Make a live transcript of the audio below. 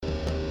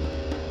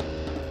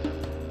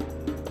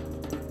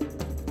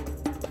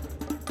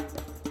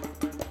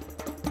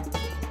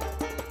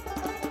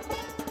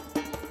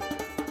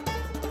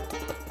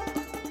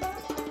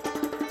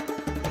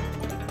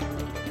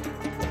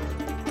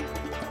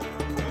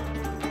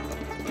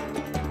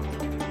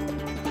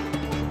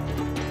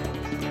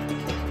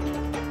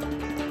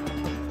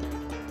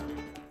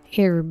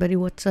Hey everybody,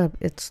 what's up?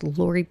 It's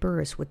Lori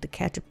Burris with the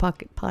Catch a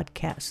Pocket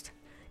podcast,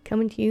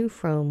 coming to you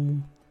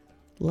from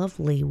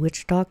lovely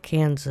Wichita,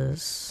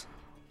 Kansas.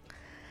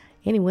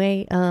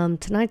 Anyway,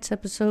 tonight's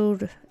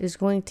episode is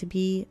going to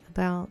be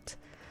about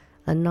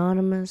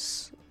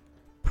anonymous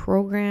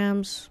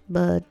programs,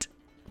 but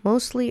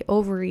mostly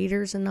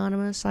Overeaters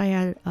Anonymous. I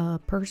had a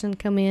person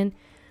come in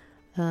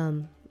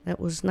that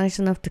was nice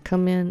enough to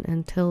come in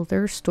and tell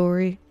their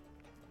story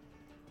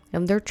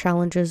and their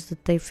challenges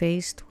that they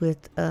faced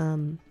with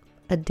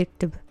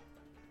addictive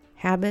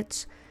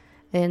habits.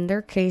 In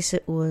their case,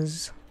 it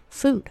was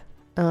food.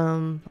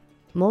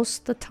 Most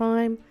of the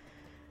time,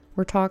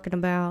 we're talking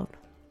about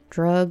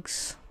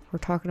drugs, we're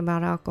talking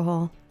about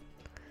alcohol,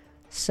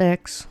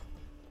 sex,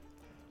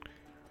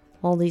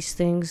 all these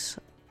things.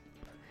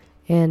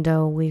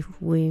 And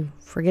we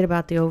forget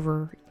about the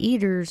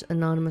Overeaters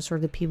Anonymous, or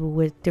the people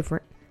with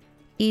different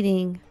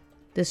eating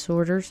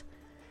disorders.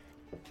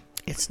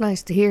 It's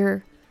nice to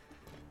hear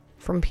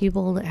from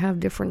people that have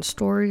different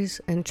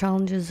stories and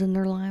challenges in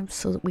their lives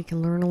so that we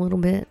can learn a little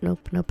bit and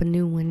open up a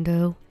new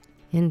window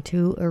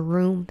into a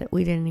room that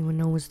we didn't even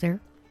know was there.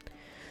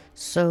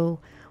 So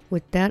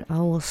with that, I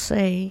will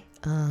say,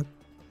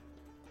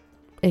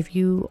 if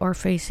you are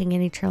facing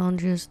any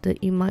challenges,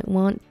 that you might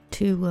want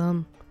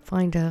to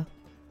find a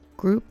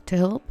group to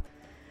help.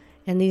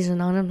 And these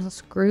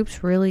anonymous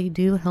groups really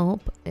do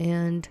help,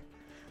 and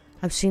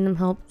I've seen them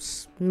help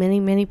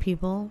many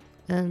people.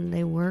 And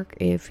they work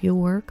if you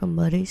work them,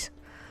 buddies.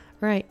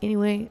 Right,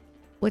 anyway,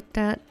 with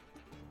that,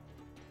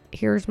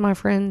 here's my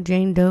friend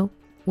Jane Doe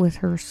with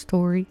her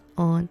story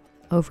on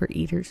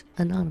Overeaters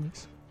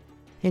Anonymous.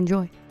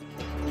 Enjoy.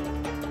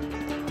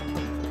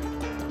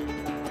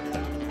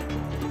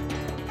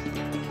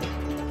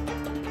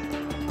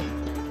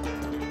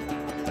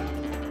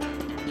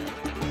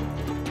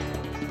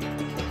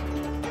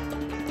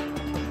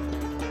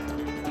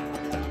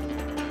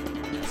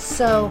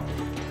 So,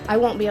 I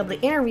won't be able to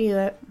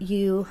interview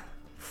you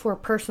for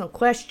personal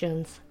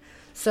questions.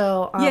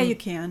 So yeah, you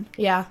can.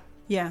 Yeah.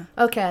 Yeah.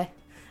 Okay.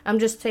 I'm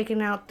just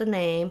taking out the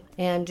name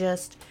and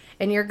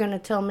you're going to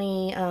tell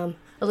me a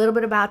little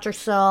bit about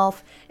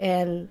yourself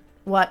and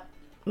what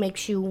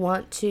makes you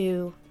want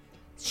to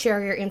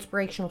share your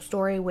inspirational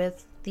story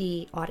with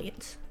the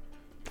audience.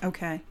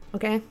 Okay.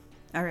 Okay?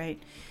 All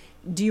right.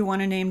 Do you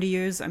want a name to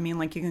use? I mean,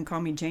 like, you can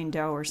call me Jane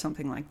Doe or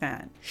something like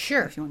that.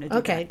 Sure. If you want to do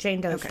okay, that.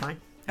 Jane Doe's okay. fine.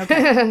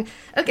 Okay.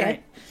 Okay.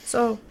 Right.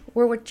 So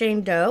we're with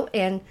Jane Doe,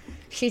 and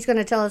she's going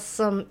to tell us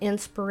some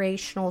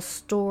inspirational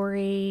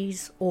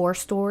stories or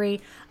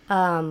story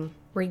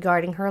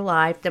regarding her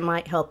life that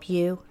might help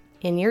you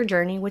in your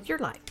journey with your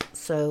life.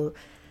 So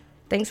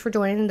thanks for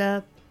joining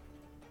the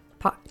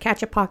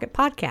Catch a Pocket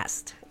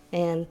podcast,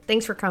 and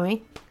thanks for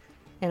coming.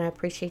 And I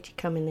appreciate you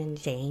coming in,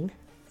 Jane.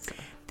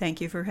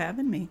 Thank you for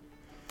having me.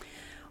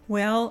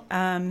 Well,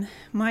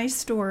 my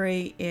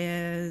story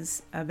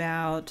is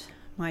about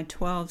my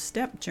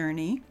 12-step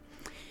journey,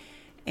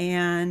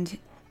 and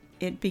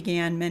it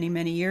began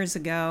many years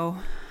ago.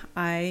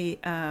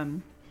 I've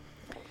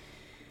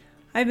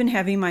been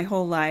heavy my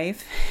whole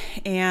life,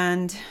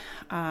 and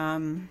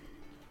I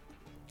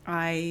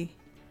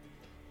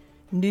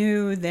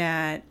knew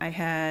that I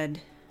had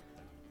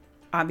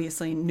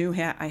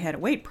I had a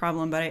weight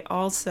problem, but I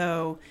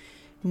also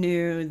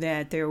knew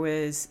that there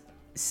was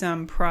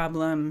some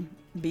problem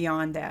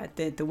beyond that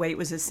the weight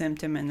was a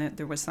symptom and that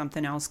there was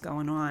something else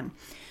going on.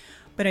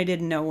 But I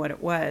didn't know what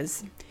it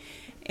was.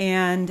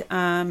 And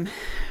when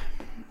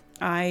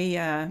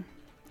I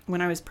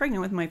was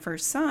pregnant with my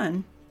first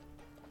son,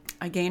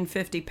 I gained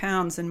 50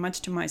 pounds, and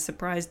much to my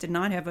surprise, did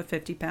not have a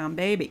 50-pound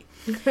baby.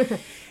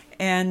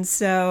 And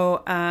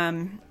so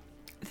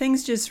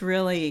things just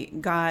really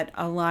got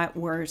a lot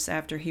worse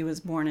after he was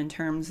born in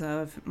terms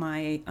of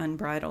my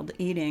unbridled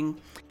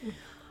eating.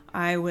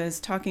 I was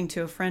talking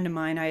to a friend of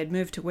mine. I had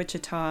moved to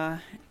Wichita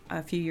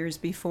a few years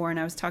before, and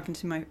I was talking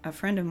to a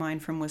friend of mine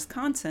from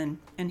Wisconsin,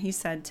 and he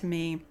said to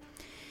me,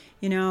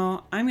 you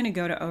know, I'm going to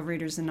go to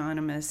Overeaters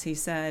Anonymous. He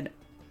said,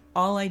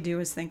 all I do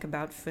is think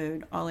about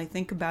food. All I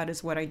think about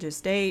is what I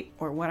just ate,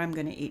 or what I'm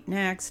going to eat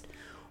next,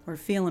 or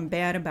feeling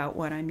bad about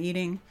what I'm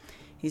eating.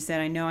 He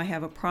said, I know I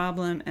have a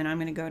problem, and I'm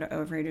going to go to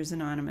Overeaters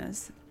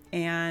Anonymous.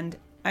 And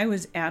I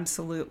was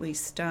absolutely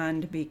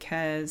stunned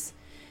because,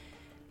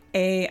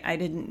 I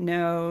didn't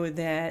know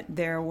that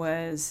there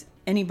was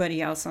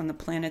anybody else on the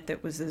planet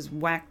that was as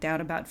whacked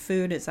out about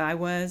food as I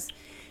was.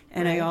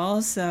 And right. I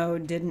also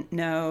didn't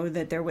know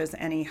that there was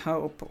any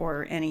hope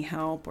or any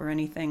help or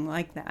anything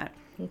like that.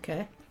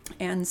 Okay.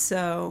 And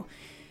so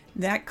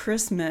that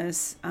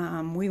Christmas,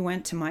 we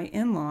went to my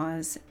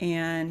in-laws,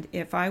 and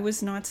if I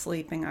was not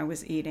sleeping, I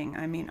was eating.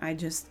 I mean,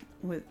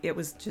 it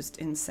was just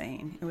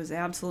insane. It was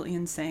absolutely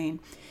insane.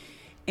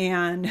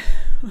 And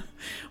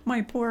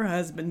my poor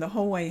husband, the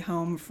whole way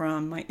home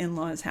from my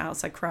in-laws'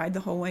 house, I cried the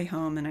whole way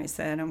home, and I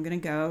said, I'm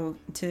going to go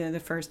to the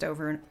first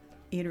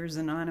Overeaters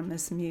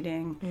Anonymous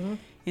meeting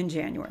in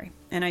January.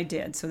 And I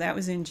did. So that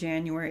was in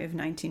January of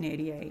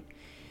 1988.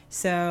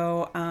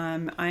 So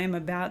I am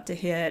about to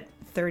hit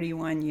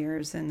 31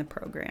 years in the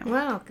program.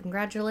 Wow,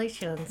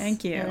 congratulations.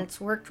 Thank you. And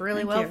it's worked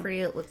really well for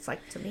you, it looks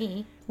like to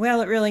me.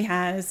 Well, it really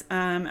has.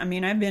 I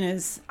mean, I've been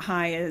as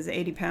high as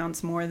 80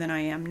 pounds more than I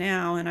am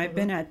now, and I've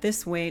been at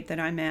this weight that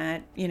I'm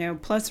at,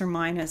 plus or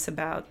minus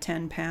about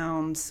 10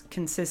 pounds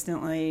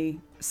consistently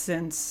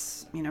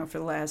since, for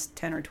the last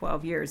 10 or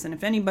 12 years. And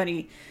if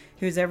anybody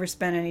who's ever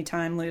spent any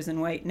time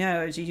losing weight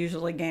knows, you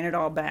usually gain it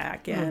all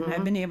back. And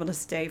I've been able to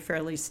stay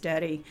fairly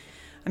steady.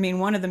 I mean,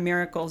 one of the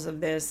miracles of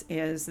this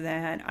is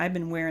that I've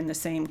been wearing the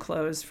same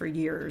clothes for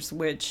years,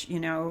 which,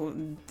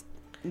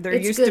 there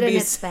it's used good to be and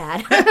it's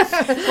bad.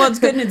 well, it's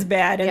good and it's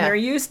bad. And Yeah. there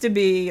used to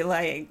be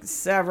like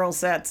several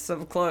sets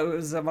of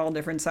clothes of all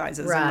different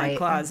sizes in my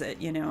closet,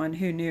 and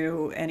who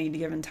knew any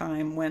given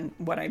time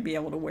what I'd be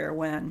able to wear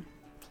when.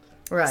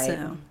 Right.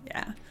 So,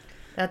 yeah.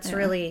 That's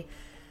really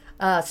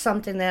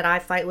something that I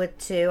fight with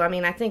too. I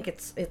mean, I think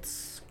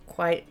it's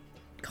quite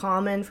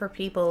common for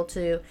people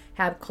to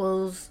have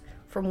clothes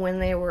from when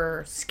they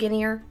were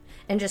skinnier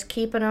and just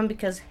keeping them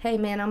because, hey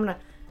man, I'm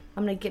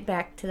gonna get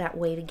back to that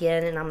weight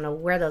again and I'm gonna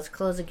wear those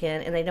clothes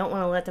again, and they don't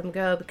want to let them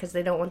go because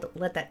they don't want to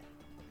let that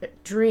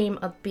dream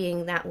of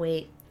being that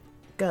weight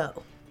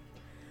go.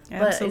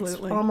 Absolutely.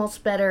 But it's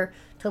almost better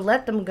to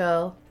let them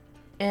go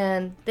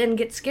and then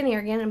get skinnier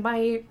again and buy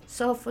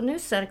yourself a new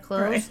set of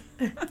clothes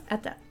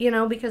at that,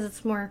 because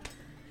it's more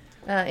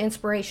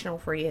inspirational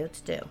for you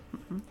to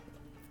do.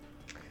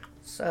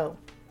 So,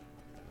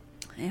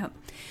 yep.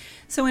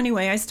 So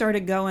anyway, I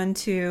started going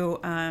to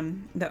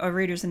the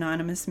Overeaters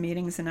Anonymous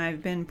meetings, and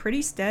I've been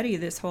pretty steady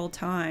this whole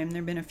time. There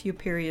have been a few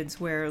periods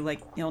where,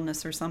 like,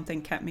 illness or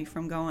something kept me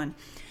from going.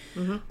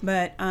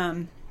 But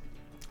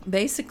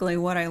basically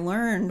what I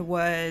learned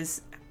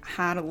was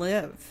how to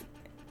live.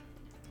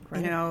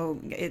 Right.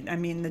 I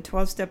mean, the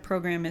 12-step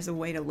program is a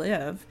way to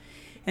live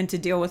and to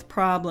deal with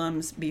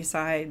problems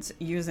besides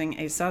using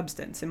a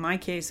substance. In my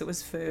case, it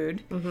was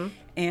food.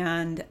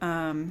 And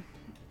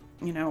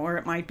or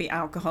it might be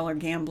alcohol or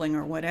gambling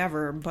or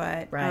whatever,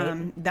 but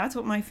that's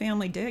what my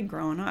family did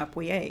growing up.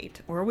 We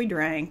ate, or we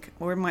drank,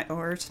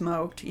 or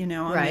smoked, I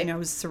mean, I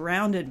was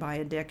surrounded by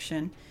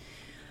addiction,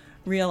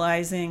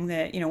 realizing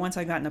that, once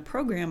I got in the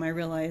program, I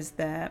realized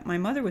that my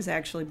mother was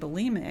actually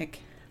bulimic,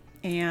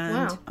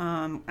 and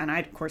and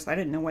I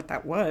didn't know what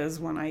that was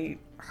when I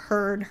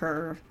heard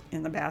her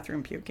in the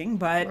bathroom puking,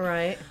 but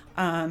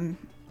and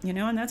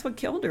that's what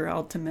killed her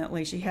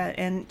ultimately. She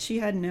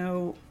had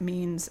no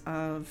means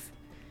of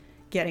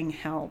getting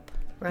help.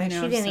 Right. She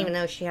didn't even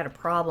know she had a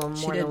problem.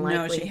 She didn't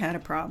know she had a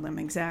problem.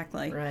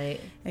 Exactly. Right.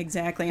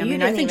 Exactly. I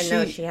think even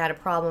know she had a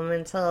problem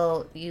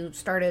until you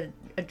started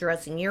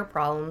addressing your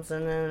problems,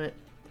 and then it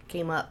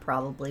came up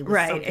probably with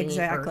something.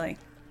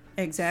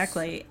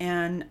 Exactly.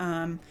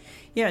 And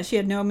she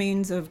had no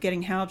means of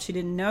getting help. She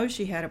didn't know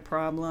she had a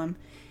problem,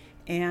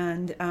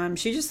 and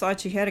she just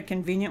thought she had a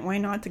convenient way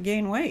not to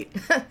gain weight.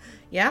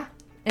 Yeah.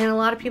 And a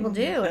lot of people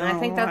do, and I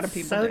think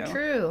that's so do.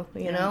 true.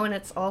 You know, and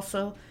it's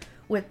also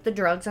with the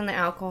drugs and the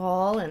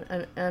alcohol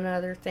and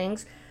other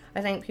things.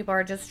 I think people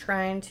are just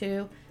trying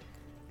to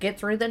get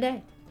through the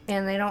day,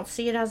 and they don't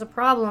see it as a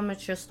problem.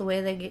 It's just the way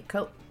they get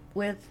cope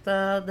with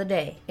the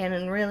day, and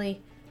then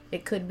really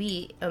it could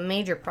be a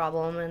major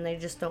problem, and they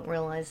just don't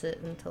realize it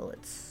until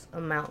it's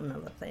a mountain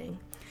of a thing.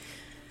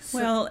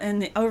 Well,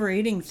 and the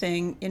overeating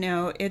thing,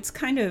 it's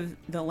kind of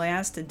the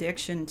last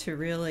addiction to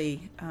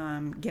really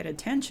get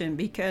attention,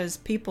 because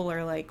people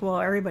are like, well,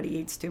 everybody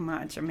eats too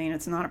much. I mean,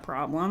 it's not a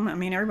problem. I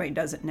mean, everybody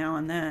does it now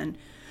and then.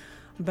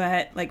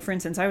 But, like, for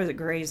instance, I was a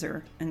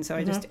grazer, and so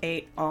I just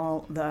ate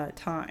all the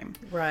time.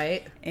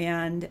 Right.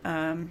 And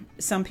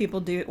some people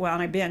do, well,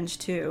 and I binge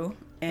too.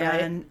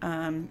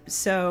 And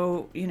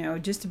so,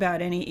 just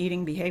about any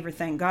eating behavior,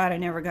 thank God I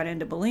never got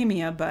into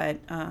bulimia, but,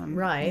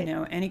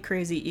 any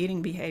crazy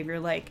eating behavior,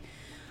 like,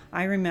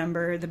 I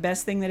remember the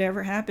best thing that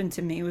ever happened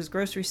to me was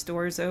grocery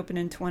stores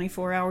opening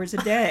 24 hours a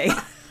day.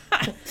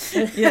 I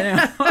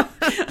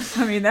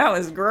mean, that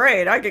was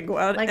great. I could go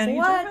out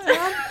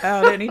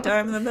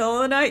anytime in the middle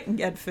of the night and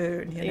get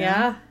food.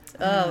 Yeah.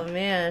 Oh,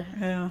 man.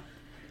 Yeah.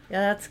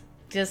 Yeah, that's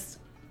just...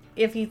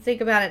 If you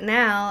think about it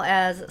now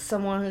as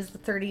someone who's the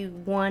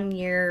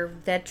 31-year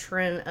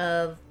veteran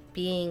of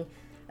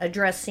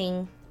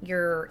addressing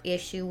your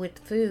issue with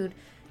food,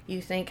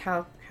 you think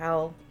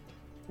how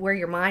where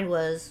your mind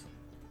was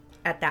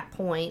at that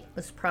point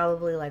was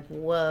probably like,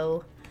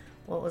 whoa,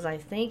 what was I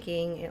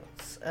thinking?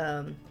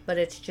 But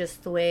it's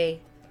just the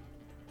way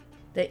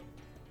that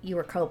you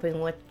were coping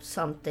with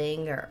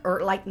something,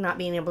 or like not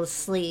being able to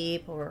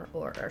sleep or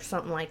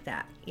something like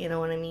that. You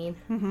know what I mean?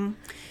 Mm-hmm.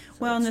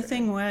 Well, and the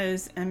thing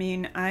was, I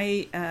mean,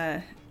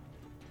 I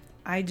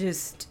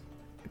just,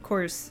 of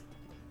course,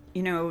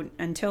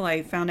 until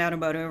I found out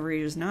about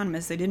Overeaters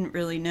Anonymous, I didn't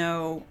really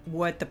know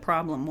what the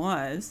problem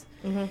was.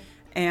 Mm-hmm.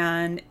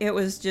 And it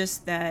was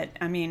just that,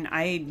 I mean,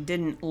 I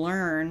didn't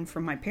learn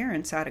from my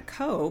parents how to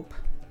cope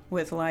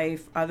with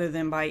life other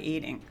than by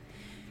eating.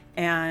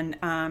 And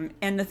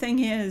the thing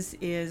is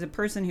a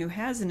person who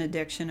has an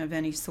addiction of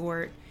any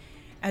sort,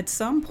 at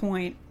some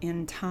point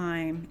in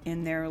time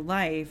in their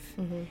life,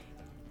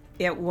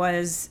 it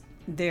was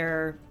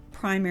their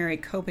primary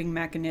coping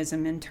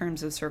mechanism in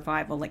terms of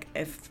survival. Like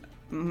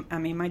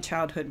my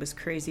childhood was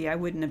crazy. I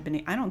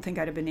don't think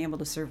I'd have been able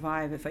to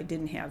survive if I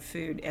didn't have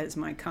food as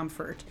my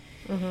comfort.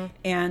 Mm-hmm.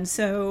 And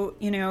so,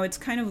 it's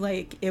kind of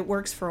like it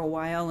works for a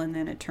while and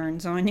then it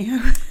turns on you.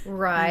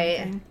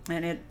 Right.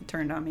 And it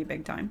turned on me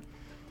big time.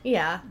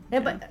 Yeah.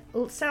 But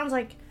it sounds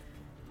like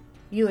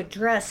you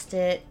addressed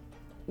it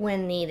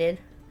when needed.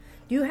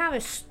 Do you have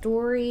a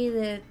story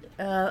that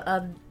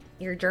of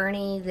your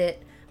journey that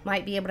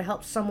might be able to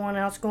help someone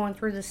else going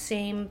through the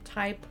same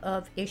type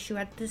of issue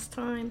at this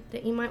time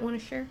that you might want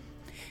to share?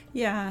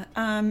 Yeah.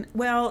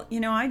 Well,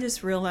 I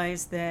just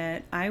realized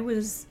that I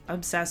was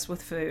obsessed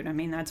with food. I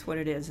mean, that's what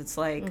it is. It's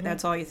like,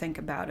 that's all you think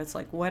about. It's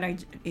like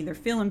either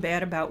feeling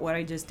bad about what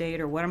I just ate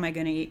or what am I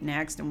going to eat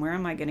next and where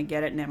am I going to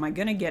get it and am I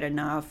going to get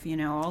enough,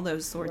 all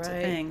those sorts of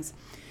things.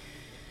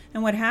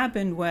 And what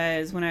happened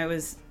was when I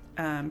was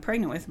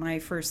pregnant with my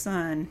first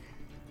son,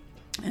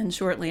 and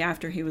shortly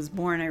after he was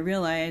born, I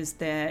realized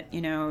that,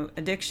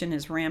 addiction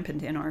is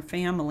rampant in our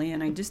family,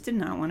 and I just did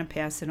not want to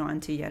pass it on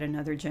to yet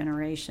another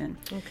generation.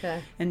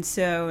 Okay. And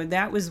so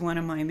that was one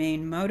of my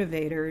main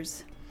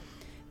motivators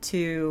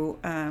to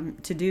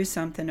do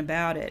something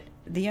about it.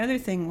 The other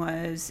thing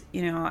was,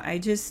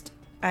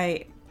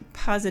 I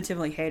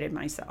positively hated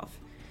myself.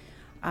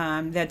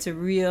 That's a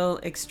real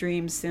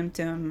extreme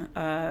symptom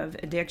of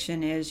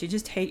addiction is you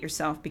just hate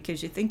yourself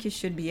because you think you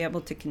should be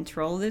able to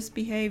control this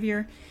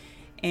behavior.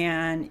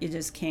 And you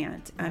just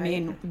can't. Right. I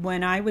mean,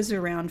 when I was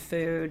around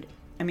food,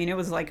 it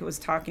was like it was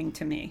talking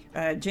to me.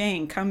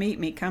 Jane, come eat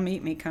me, come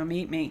eat me, come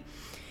eat me.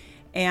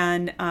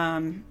 And,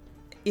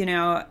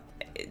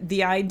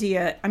 the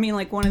idea,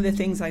 like one of the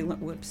things I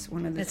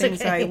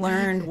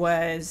learned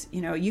was,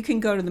 you can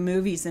go to the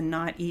movies and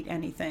not eat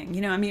anything.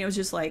 It was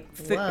just like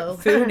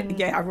food.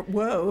 Yeah,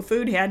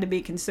 food had to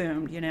be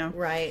consumed,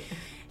 Right.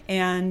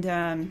 And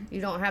you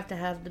don't have to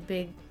have the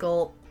big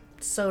gulp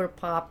soda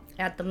pop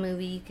at the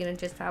movie. You can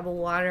just have a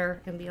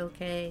water and be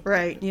okay.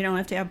 Right. You don't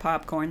have to have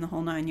popcorn, the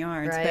whole 9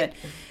 yards. Right. But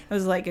it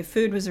was like if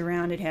food was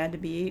around, it had to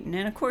be eaten.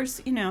 And of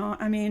course,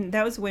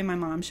 that was the way my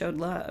mom showed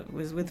love,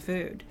 was with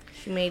food.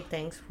 She made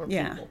things for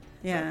people.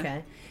 Yeah.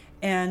 Okay.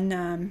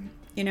 And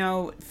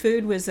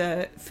food was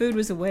a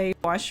way to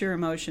wash your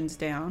emotions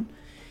down.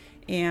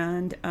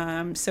 And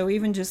so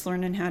even just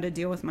learning how to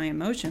deal with my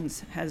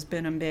emotions has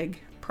been a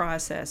big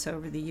process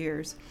over the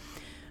years.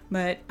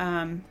 But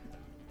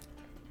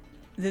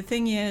the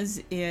thing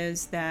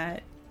is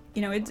that,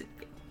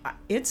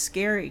 it's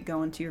scary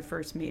going to your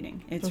first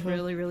meeting. It's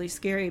really, really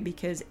scary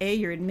because A,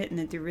 you're admitting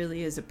that there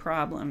really is a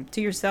problem to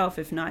yourself,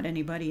 if not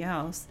anybody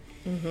else.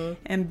 Mm-hmm.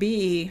 And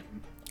B,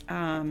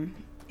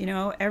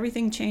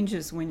 everything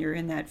changes when you're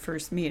in that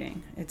first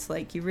meeting. It's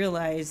like you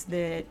realize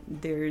that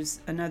there's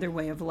another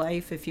way of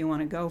life if you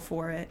want to go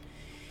for it.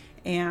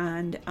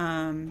 And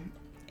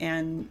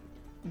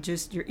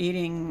just your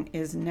eating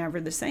is never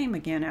the same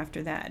again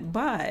after that.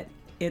 But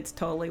it's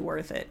totally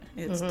worth it.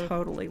 It's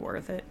totally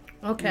worth it.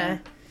 Okay.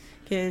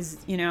 Because,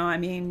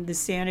 the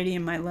sanity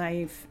in my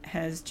life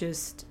has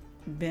just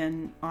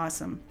been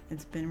awesome.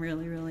 It's been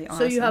really, really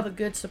awesome. So you have a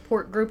good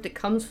support group that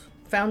comes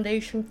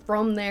foundation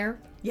from there?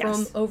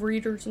 Yes. From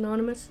Overeaters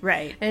Anonymous?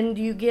 Right. And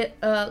you get,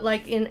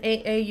 like in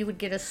AA, you would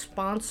get a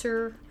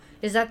sponsor.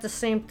 Is that the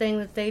same thing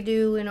that they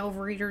do in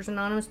Overeaters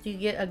Anonymous? Do you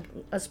get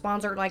a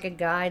sponsor, like a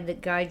guide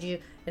that guides you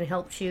and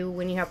helps you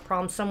when you have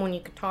problems? Someone you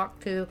could talk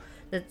to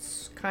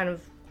that's kind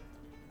of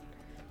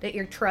that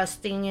you're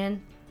trusting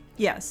in?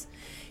 Yes.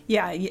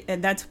 Yeah,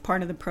 and that's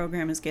part of the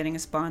program is getting a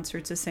sponsor.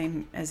 It's the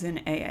same as in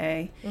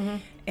AA. Mm-hmm.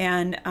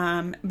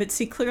 And, but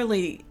see,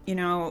 clearly,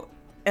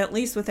 at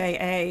least with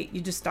AA, you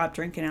just stop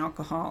drinking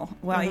alcohol.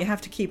 Well, you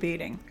have to keep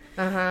eating.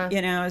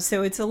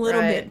 So it's a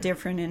little bit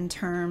different in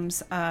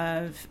terms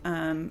of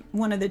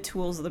one of the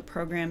tools of the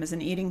program is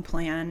an eating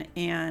plan.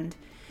 And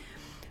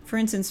for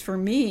instance, for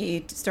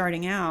me,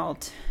 starting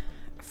out,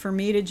 for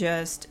me to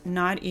just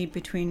not eat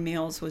between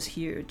meals was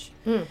huge.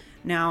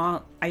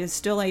 Now, I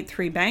still ate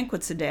 3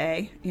 banquets a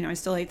day. I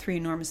still ate 3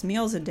 enormous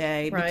meals a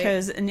day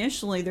because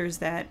initially there's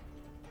that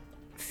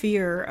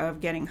fear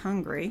of getting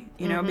hungry,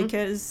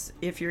 because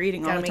if you're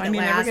eating all the time,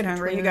 you never get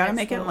hungry. You got to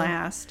make it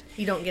last.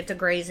 You don't get to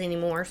graze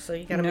anymore, so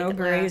you got to make it last.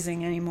 No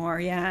grazing anymore,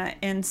 yeah.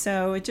 And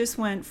so it just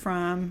went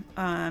from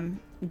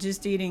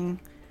just eating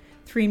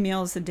 3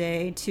 meals a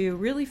day to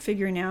really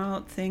figuring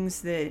out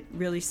things that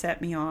really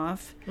set me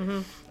off,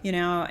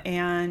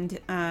 and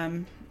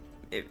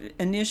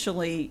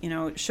initially,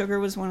 sugar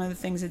was one of the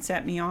things that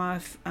set me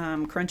off,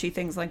 crunchy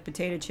things like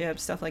potato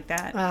chips, stuff like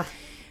that.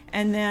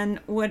 And then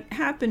what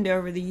happened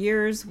over the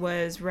years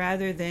was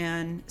rather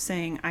than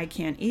saying I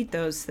can't eat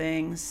those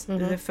things,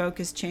 the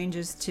focus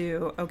changes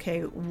to,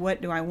 okay,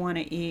 what do I want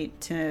to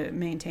eat to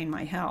maintain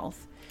my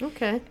health?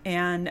 Okay.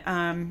 And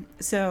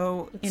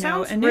so,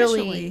 sounds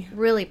initially...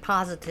 really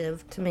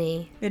positive to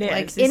me. It is.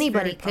 Like It's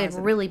anybody very could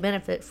positive. really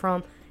benefit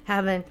from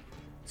having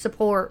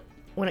support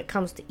when it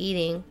comes to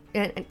eating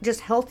and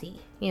just healthy,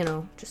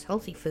 just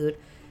healthy food.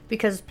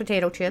 Because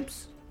potato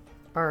chips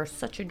are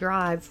such a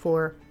drive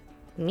for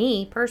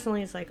me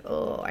personally. It's like,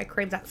 oh, I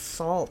crave that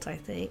salt, I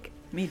think.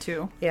 Me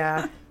too.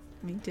 Yeah.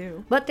 Me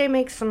too. But they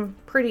make some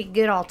pretty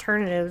good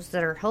alternatives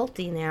that are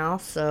healthy now,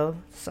 so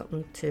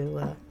something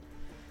to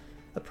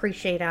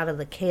appreciate out of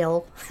the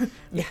kale,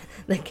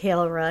 the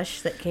kale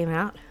rush that came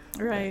out.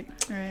 Right.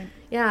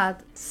 Yeah,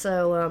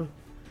 so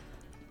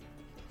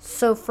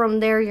from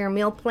there, your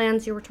meal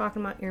plans, you were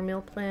talking about your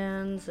meal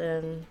plans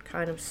and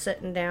kind of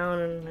sitting down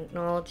and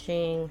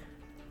acknowledging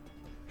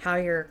how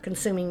you're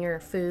consuming your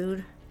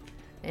food,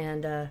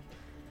 and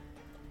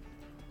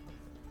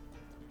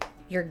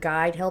your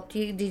guide helped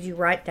you. Did you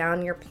write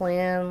down your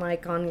plan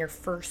like on your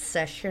first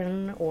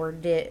session, or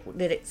did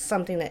it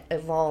something that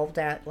evolved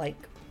at like,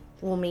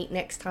 we'll meet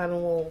next time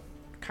and we'll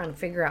kind of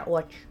figure out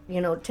what,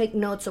 take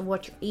notes of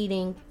what you're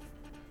eating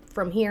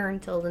from here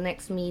until the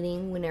next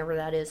meeting, whenever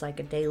that is, like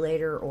a day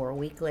later or a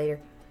week later,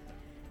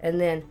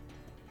 and then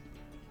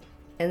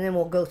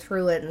we'll go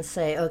through it and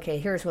say, okay,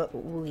 here's what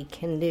we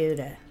can do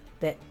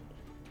that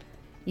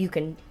you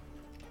can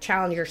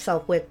challenge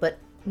yourself with, but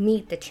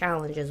meet the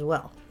challenge as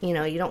well. You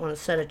don't want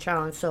to set a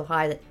challenge so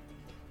high that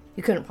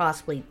you couldn't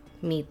possibly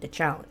meet the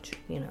challenge.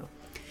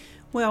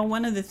 Well,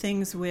 one of the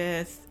things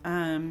with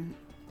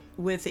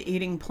the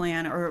eating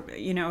plan,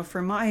 or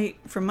from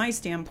my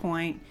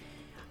standpoint,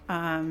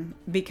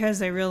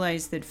 because I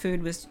realized that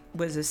food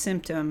was a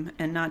symptom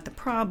and not the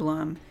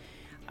problem,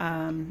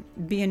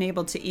 being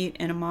able to eat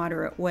in a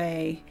moderate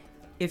way,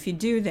 if you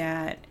do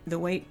that, the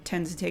weight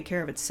tends to take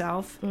care of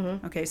itself.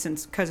 Mm-hmm. Okay,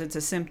 because it's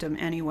a symptom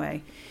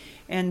anyway.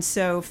 And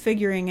so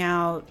figuring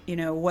out,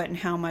 what and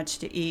how much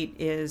to eat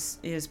is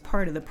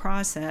part of the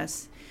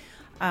process.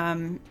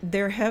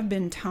 There have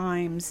been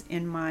times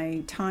in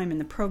my time in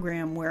the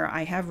program where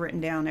I have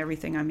written down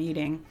everything I'm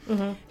eating,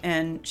 mm-hmm.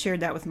 and shared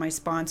that with my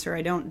sponsor.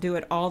 I don't do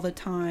it all the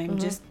time. Mm-hmm.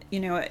 Just,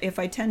 if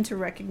I tend to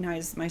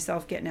recognize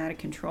myself getting out of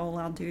control,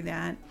 I'll do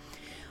that.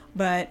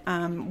 But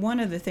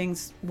one of the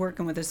things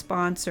working with a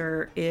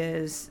sponsor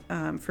is,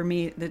 for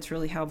me, that's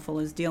really helpful,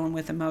 is dealing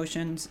with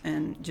emotions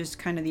and just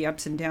kind of the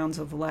ups and downs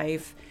of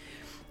life,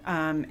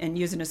 and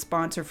using a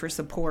sponsor for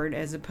support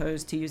as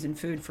opposed to using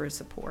food for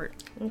support.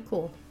 Oh,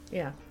 cool.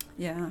 Yeah.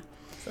 Yeah.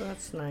 So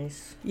that's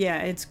nice. Yeah,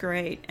 it's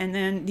great. And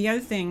then the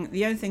other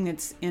thing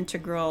that's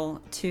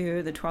integral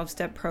to the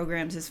 12-step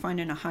programs is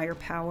finding a higher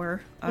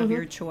power of mm-hmm.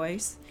 your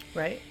choice.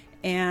 Right.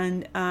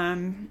 And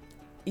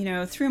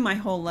through my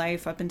whole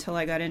life up until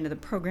I got into the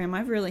program,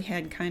 I've really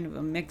had kind of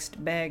a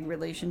mixed bag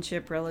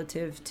relationship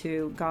relative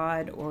to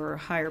God or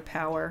higher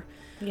power.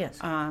 Yes.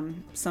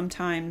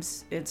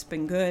 Sometimes it's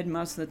been good,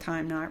 most of the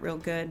time not real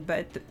good,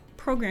 but the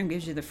program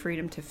gives you the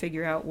freedom to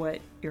figure out what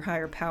your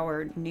higher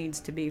power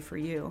needs to be for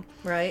you.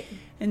 Right.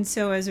 And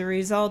so as a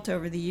result,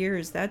 over the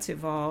years, that's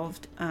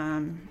evolved.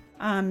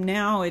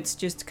 Now it's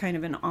just kind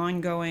of an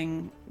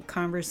ongoing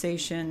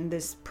conversation,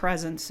 this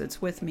presence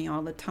that's with me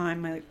all the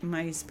time.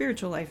 My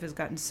spiritual life has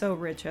gotten so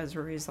rich as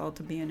a result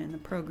of being in the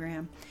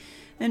program.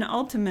 And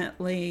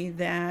ultimately,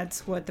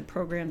 that's what the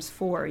program's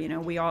for.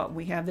 We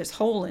have this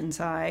hole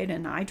inside,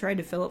 and I try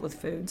to fill it with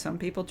food. Some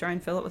people try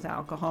and fill it with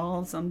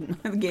alcohol, some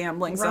with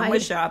gambling, some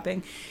with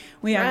shopping.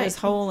 We have this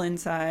hole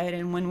inside,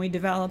 and when we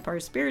develop our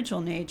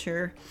spiritual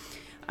nature,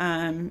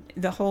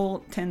 the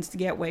hole tends to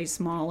get way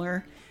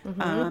smaller.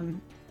 Mm-hmm.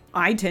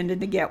 I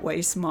tended to get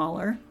way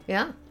smaller.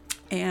 Yeah.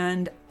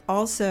 And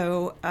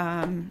also,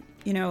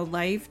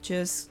 life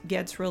just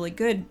gets really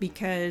good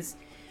because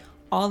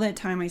all that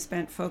time I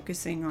spent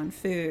focusing on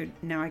food,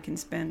 now I can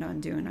spend on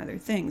doing other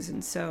things.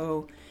 And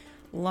so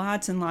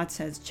lots and lots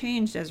has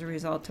changed as a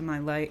result of my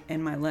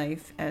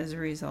life as a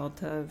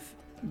result of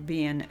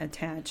being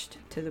attached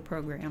to the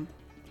program.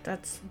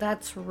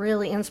 That's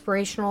really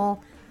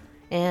inspirational.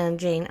 And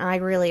Jane, I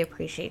really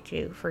appreciate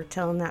you for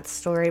telling that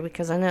story,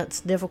 because I know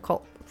it's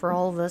difficult for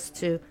all of us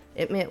to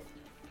admit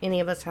any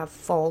of us have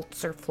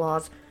faults or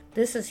flaws.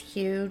 This is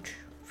huge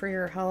for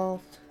your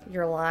health,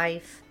 your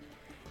life,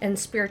 and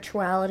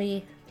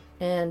spirituality,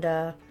 and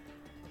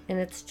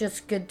it's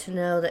just good to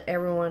know that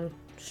everyone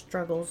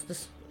struggles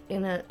this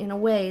in a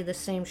way, the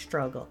same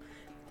struggle,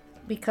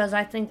 because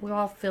I think we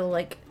all feel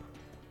like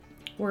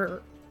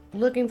we're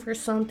looking for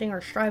something or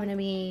striving to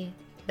be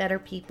better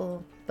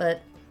people,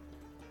 but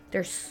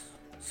there's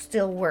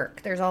still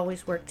work. There's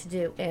always work to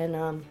do,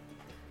 and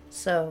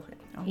so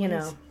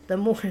always.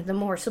 The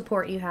more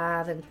support you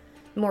have and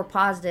the more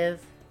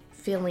positive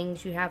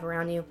feelings you have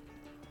around you,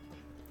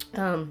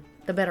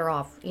 the better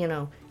off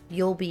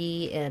you'll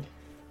be, and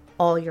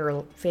all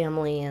your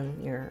family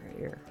and your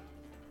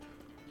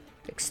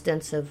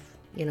extensive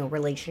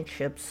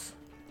relationships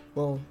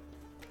will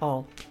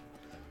all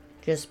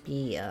just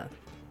be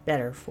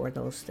better for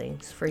those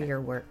things, for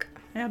your work.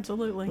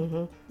 Absolutely.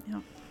 Mm-hmm.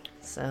 Yeah.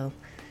 So,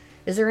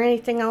 is there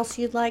anything else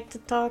you'd like to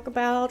talk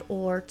about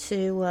or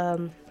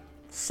to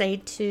say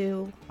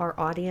to our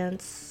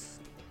audience?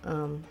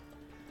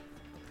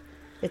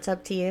 It's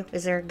up to you.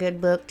 Is there a good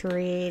book to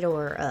read,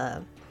 or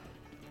a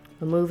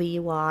movie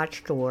you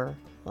watched, or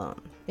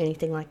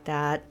anything like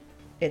that?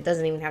 It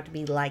doesn't even have to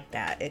be like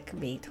that. It could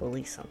be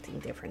totally something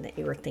different that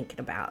you were thinking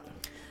about.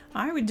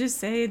 I would just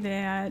say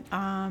that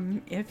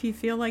if you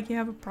feel like you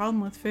have a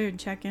problem with food,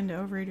 check into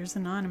Overeaters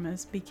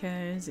Anonymous,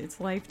 because it's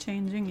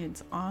life-changing,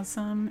 it's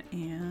awesome,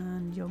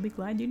 and you'll be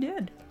glad you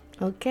did.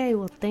 Okay,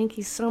 well, thank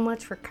you so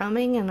much for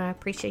coming, and I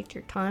appreciate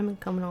your time and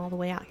coming all the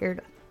way out here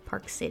to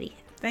Park City.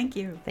 Thank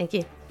you. Thank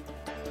you.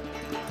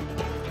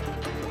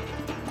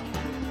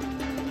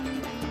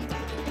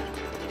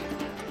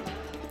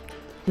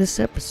 This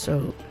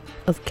episode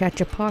of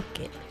Catch a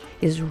Pocket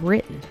is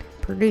written,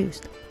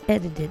 produced,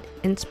 edited,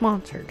 and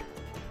sponsored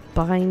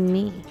by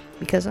me,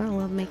 because I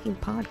love making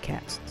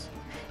podcasts.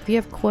 If you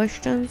have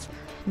questions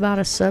about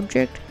a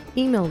subject,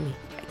 email me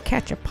at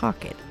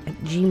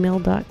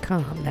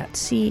catchapocket@gmail.com.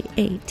 That's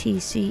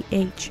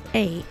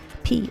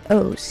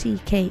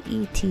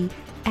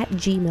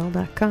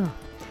CATCHAPOCKET@gmail.com.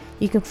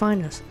 You can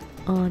find us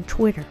on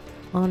Twitter,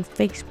 on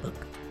Facebook.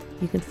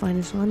 You can find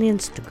us on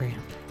Instagram.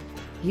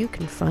 You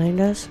can find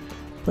us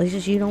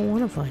places you don't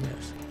want to find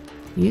us.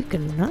 You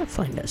can not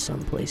find us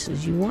some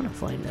places you want to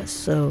find us.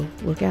 So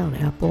look out,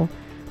 Apple.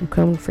 I'm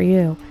coming for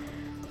you.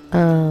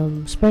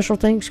 Special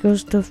thanks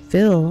goes to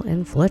Phil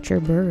and Fletcher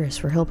Burris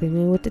for helping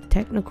me with the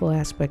technical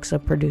aspects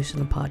of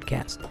producing a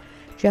podcast.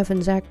 Jeff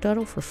and Zach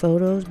Duddle for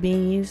photos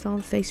being used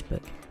on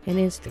Facebook and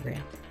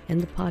Instagram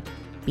and the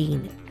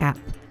Podbean app,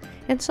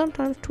 and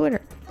sometimes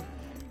Twitter.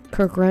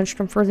 Kirk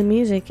Runstrom for the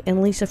music,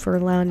 and Lisa for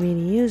allowing me to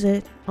use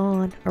it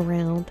on,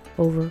 around,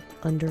 over,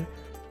 under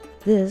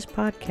this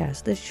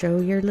podcast, this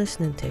show you're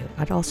listening to.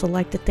 I'd also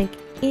like to thank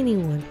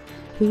anyone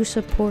who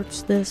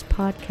supports this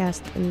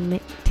podcast and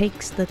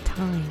takes the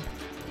time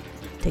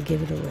to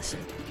give it a listen.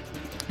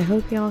 I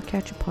hope y'all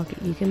catch a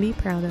pocket you can be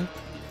proud of.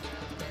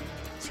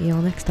 See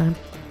y'all next time.